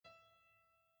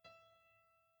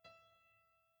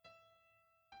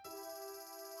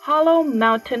Hollow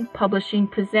Mountain Publishing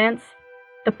presents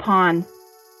The Pawn,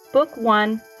 Book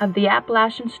 1 of the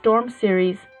Appalachian Storm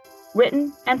series,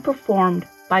 written and performed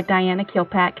by Diana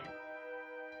Kilpack.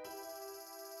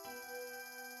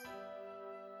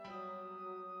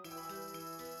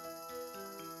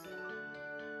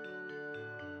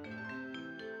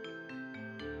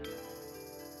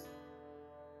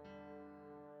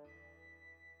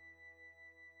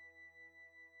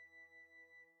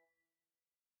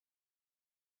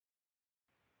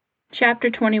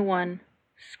 Chapter 21.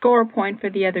 Score a point for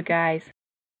the other guys.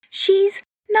 She's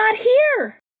not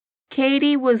here!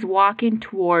 Katie was walking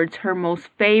towards her most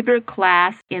favorite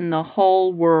class in the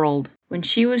whole world when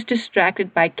she was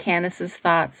distracted by Candace's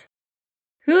thoughts.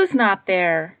 Who's not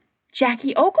there?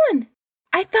 Jackie Oakland!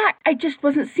 I thought I just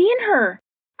wasn't seeing her.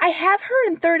 I have her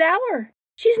in third hour.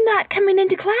 She's not coming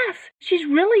into class. She's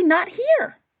really not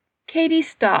here. Katie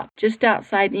stopped just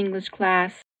outside English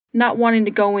class, not wanting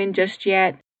to go in just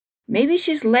yet. Maybe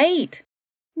she's late.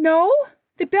 No,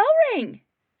 the bell rang.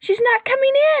 She's not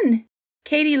coming in.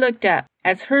 Katie looked up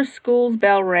as her school's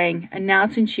bell rang,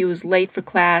 announcing she was late for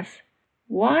class.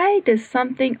 Why does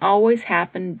something always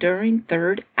happen during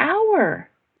third hour?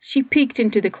 She peeked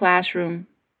into the classroom.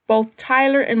 Both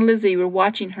Tyler and Lizzie were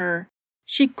watching her.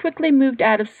 She quickly moved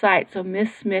out of sight so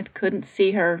Miss Smith couldn't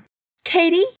see her.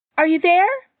 Katie, are you there?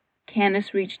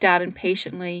 Candace reached out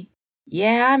impatiently.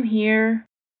 Yeah, I'm here.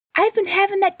 I've been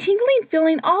having that tingling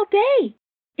feeling all day.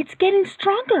 It's getting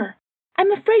stronger.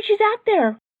 I'm afraid she's out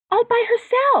there, all by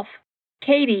herself.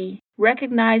 Katie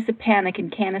recognized the panic in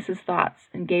Candace's thoughts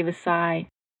and gave a sigh.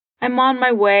 I'm on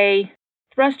my way.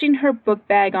 Thrusting her book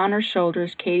bag on her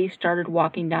shoulders, Katie started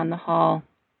walking down the hall.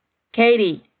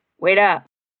 Katie, wait up.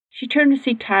 She turned to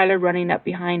see Tyler running up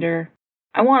behind her.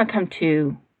 I want to come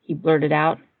too, he blurted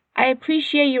out. I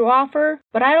appreciate your offer,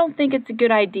 but I don't think it's a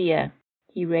good idea.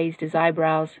 He raised his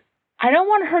eyebrows. I don't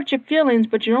want to hurt your feelings,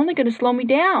 but you're only going to slow me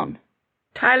down.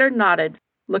 Tyler nodded,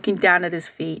 looking down at his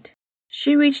feet.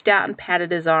 She reached out and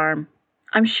patted his arm.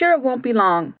 I'm sure it won't be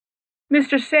long.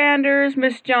 Mr. Sanders,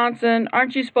 Miss Johnson,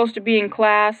 aren't you supposed to be in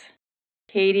class?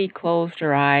 Katie closed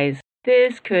her eyes.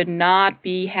 This could not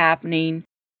be happening.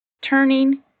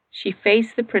 Turning, she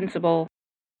faced the principal.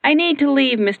 I need to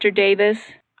leave, Mr. Davis.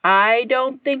 I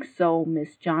don't think so,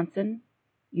 Miss Johnson.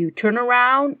 You turn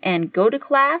around and go to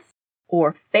class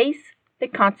or face the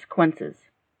consequences.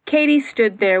 Katie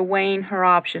stood there weighing her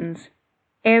options.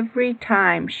 Every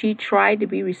time she tried to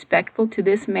be respectful to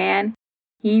this man,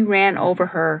 he ran over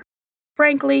her.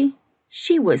 Frankly,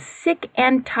 she was sick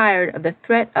and tired of the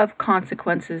threat of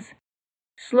consequences.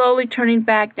 Slowly turning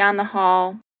back down the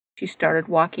hall, she started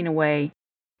walking away.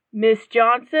 Miss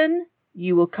Johnson,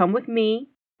 you will come with me.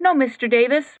 No, Mr.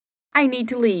 Davis, I need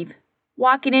to leave.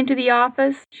 Walking into the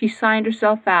office, she signed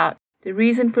herself out. The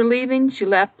reason for leaving she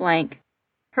left blank.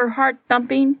 Her heart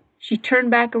thumping, she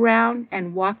turned back around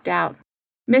and walked out.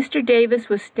 Mr. Davis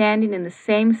was standing in the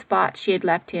same spot she had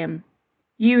left him.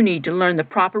 You need to learn the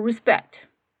proper respect.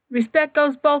 Respect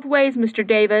goes both ways, Mr.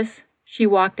 Davis. She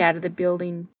walked out of the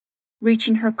building.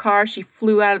 Reaching her car, she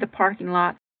flew out of the parking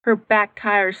lot, her back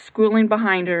tires squealing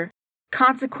behind her.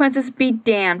 Consequences be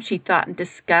damned, she thought in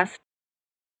disgust.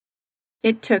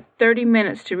 It took 30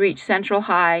 minutes to reach Central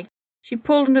High. She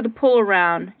pulled into the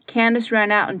pull-around. Candace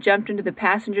ran out and jumped into the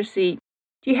passenger seat.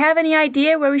 Do you have any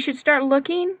idea where we should start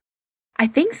looking? I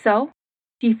think so.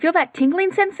 Do you feel that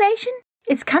tingling sensation?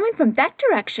 It's coming from that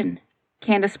direction.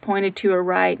 Candace pointed to her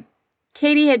right.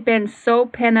 Katie had been so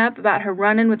pent up about her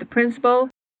run-in with the principal,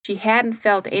 she hadn't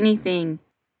felt anything.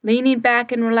 Leaning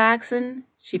back and relaxing,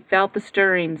 she felt the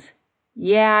stirrings.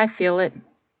 Yeah, I feel it.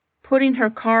 Putting her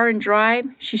car in drive,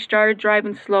 she started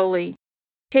driving slowly.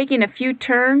 Taking a few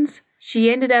turns, she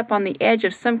ended up on the edge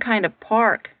of some kind of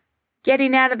park.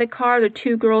 Getting out of the car, the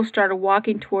two girls started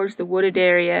walking towards the wooded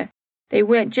area. They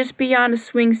went just beyond a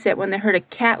swing set when they heard a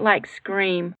cat-like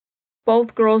scream.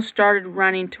 Both girls started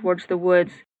running towards the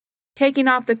woods. Taking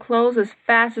off the clothes as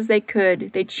fast as they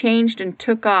could, they changed and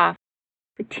took off.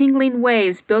 The tingling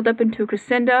waves built up into a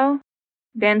crescendo,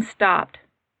 then stopped.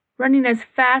 Running as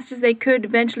fast as they could,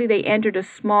 eventually they entered a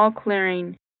small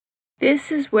clearing.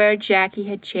 This is where Jackie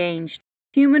had changed.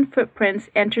 Human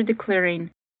footprints entered the clearing.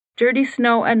 Dirty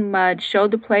snow and mud showed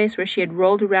the place where she had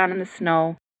rolled around in the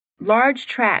snow. Large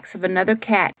tracks of another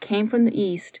cat came from the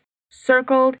east,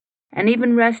 circled, and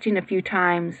even resting a few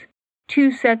times.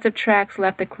 Two sets of tracks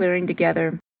left the clearing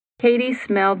together. Katie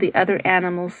smelled the other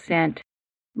animal's scent.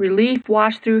 Relief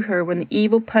washed through her when the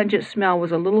evil pungent smell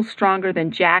was a little stronger than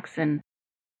Jackson.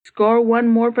 Score one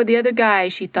more for the other guy,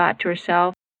 she thought to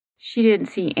herself. She didn't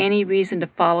see any reason to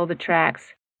follow the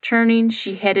tracks. Turning,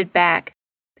 she headed back.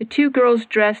 The two girls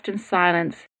dressed in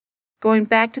silence. Going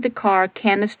back to the car,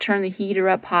 Candace turned the heater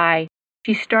up high.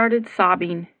 She started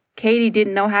sobbing. Katie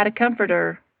didn't know how to comfort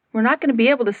her. We're not going to be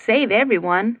able to save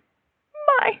everyone.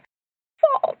 My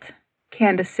fault,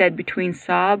 Candace said between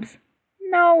sobs.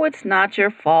 No, it's not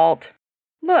your fault.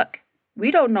 Look,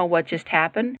 we don't know what just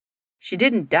happened. She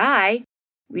didn't die.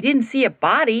 We didn't see a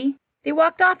body. They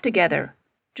walked off together,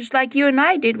 just like you and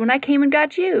I did when I came and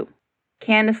got you.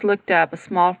 Candace looked up, a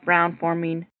small frown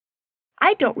forming.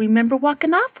 I don't remember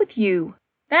walking off with you.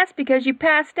 That's because you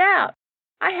passed out.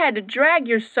 I had to drag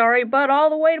your sorry butt all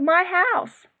the way to my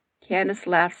house. Candace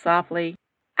laughed softly.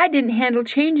 I didn't handle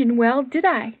changing well, did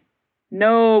I?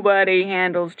 Nobody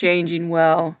handles changing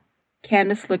well.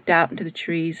 Candace looked out into the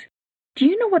trees. Do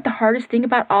you know what the hardest thing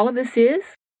about all of this is?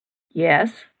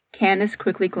 Yes. Candace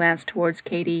quickly glanced towards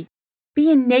Katie.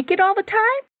 Being naked all the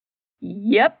time?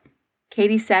 Yep.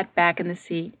 Katie sat back in the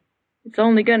seat. It's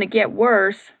only going to get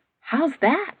worse. How's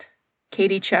that?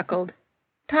 Katie chuckled.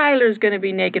 Tyler's going to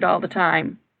be naked all the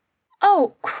time.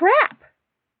 Oh, crap!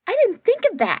 I didn't think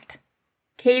of that.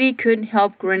 Katie couldn't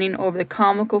help grinning over the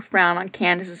comical frown on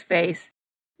Candace's face.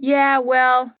 Yeah,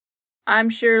 well, I'm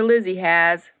sure Lizzie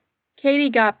has. Katie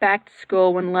got back to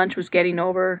school when lunch was getting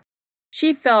over.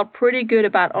 She felt pretty good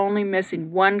about only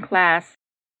missing one class.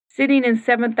 Sitting in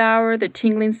 7th hour, the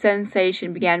tingling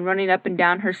sensation began running up and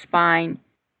down her spine.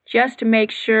 Just to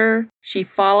make sure, she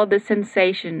followed the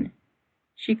sensation.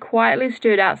 She quietly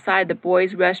stood outside the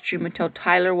boys' restroom until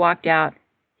Tyler walked out.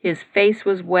 His face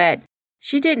was wet.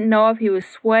 She didn't know if he was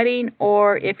sweating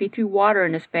or if he threw water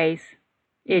in his face.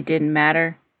 It didn't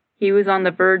matter. He was on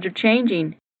the verge of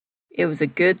changing. It was a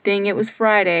good thing it was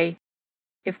Friday.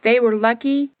 If they were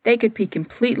lucky, they could be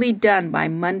completely done by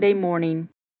Monday morning.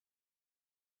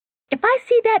 If I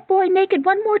see that boy naked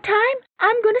one more time,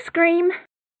 I'm going to scream,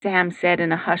 Sam said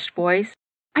in a hushed voice.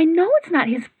 I know it's not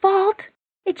his fault.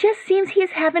 It just seems he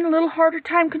is having a little harder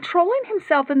time controlling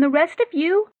himself than the rest of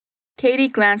you. Katie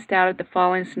glanced out at the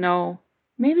falling snow.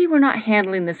 Maybe we're not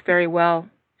handling this very well,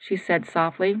 she said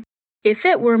softly. If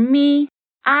it were me,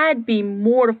 I'd be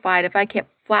mortified if I kept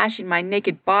flashing my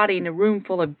naked body in a room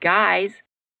full of guys.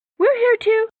 We're here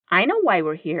too. I know why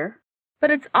we're here. But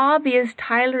it's obvious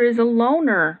Tyler is a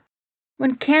loner.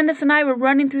 When Candace and I were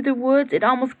running through the woods, it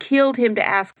almost killed him to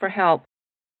ask for help.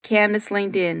 Candace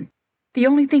leaned in. The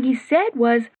only thing he said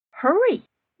was, hurry.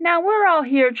 Now we're all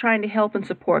here trying to help and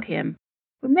support him,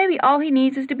 but maybe all he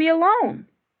needs is to be alone.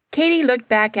 Katie looked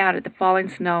back out at the falling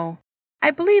snow. I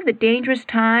believe the dangerous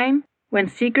time when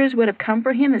seekers would have come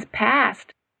for him is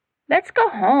past. Let's go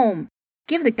home.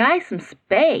 Give the guy some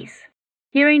space.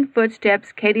 Hearing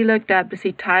footsteps, Katie looked up to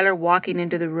see Tyler walking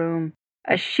into the room.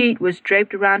 A sheet was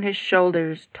draped around his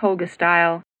shoulders, toga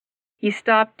style. He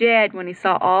stopped dead when he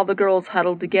saw all the girls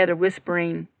huddled together,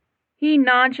 whispering. He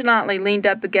nonchalantly leaned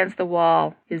up against the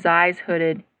wall, his eyes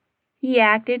hooded. He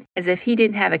acted as if he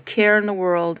didn't have a care in the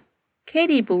world.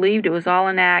 Katie believed it was all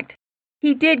an act.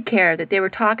 He did care that they were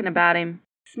talking about him.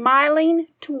 Smiling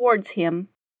towards him.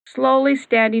 Slowly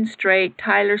standing straight,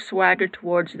 Tyler swaggered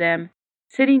towards them.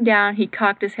 Sitting down, he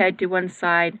cocked his head to one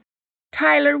side.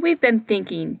 Tyler, we've been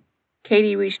thinking.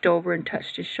 Katie reached over and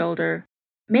touched his shoulder.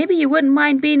 Maybe you wouldn't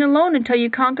mind being alone until you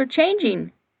conquer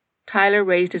changing. Tyler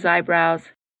raised his eyebrows.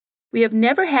 We have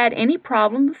never had any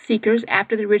problem with seekers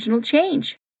after the original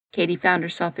change, Katie found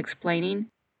herself explaining.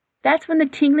 That's when the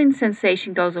tingling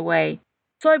sensation goes away,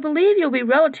 so I believe you'll be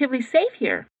relatively safe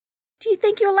here. Do you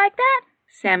think you'll like that?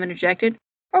 Sam interjected.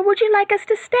 Or would you like us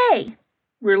to stay?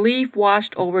 Relief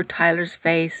washed over Tyler's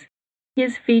face,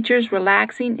 his features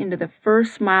relaxing into the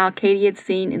first smile Katie had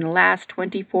seen in the last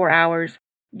 24 hours.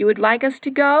 You would like us to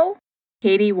go?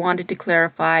 Katie wanted to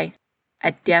clarify.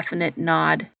 A definite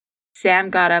nod. Sam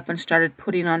got up and started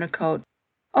putting on her coat.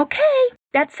 Okay,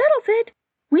 that settles it.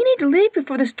 We need to leave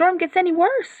before the storm gets any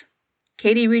worse.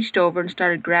 Katie reached over and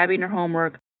started grabbing her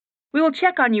homework. We will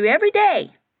check on you every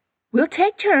day. We'll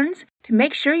take turns to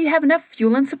make sure you have enough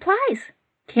fuel and supplies.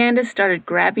 Candace started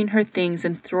grabbing her things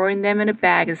and throwing them in a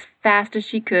bag as fast as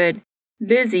she could.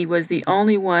 Lizzie was the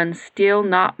only one still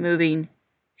not moving.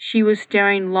 She was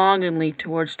staring longingly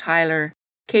towards Tyler.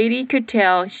 Katie could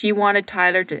tell she wanted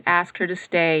Tyler to ask her to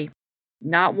stay.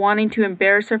 Not wanting to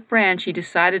embarrass her friend, she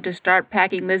decided to start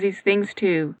packing Lizzie's things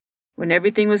too. When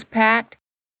everything was packed,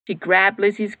 she grabbed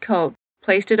Lizzie's coat,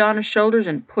 placed it on her shoulders,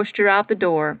 and pushed her out the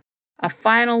door. A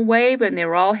final wave, and they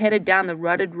were all headed down the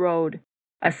rutted road.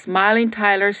 A smiling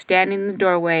Tyler standing in the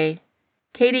doorway.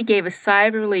 Katie gave a sigh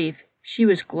of relief. She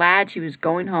was glad she was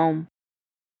going home.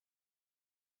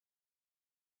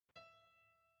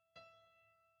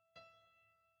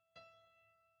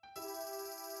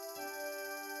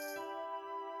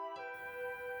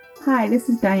 Hi, this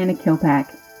is Diana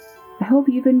Kilpack. hope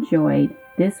you've enjoyed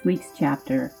this week's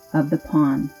chapter of The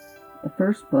Pawn, the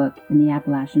first book in the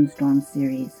Appalachian Storm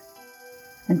series.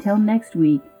 Until next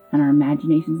week, and our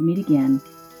imaginations meet again,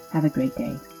 have a great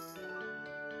day.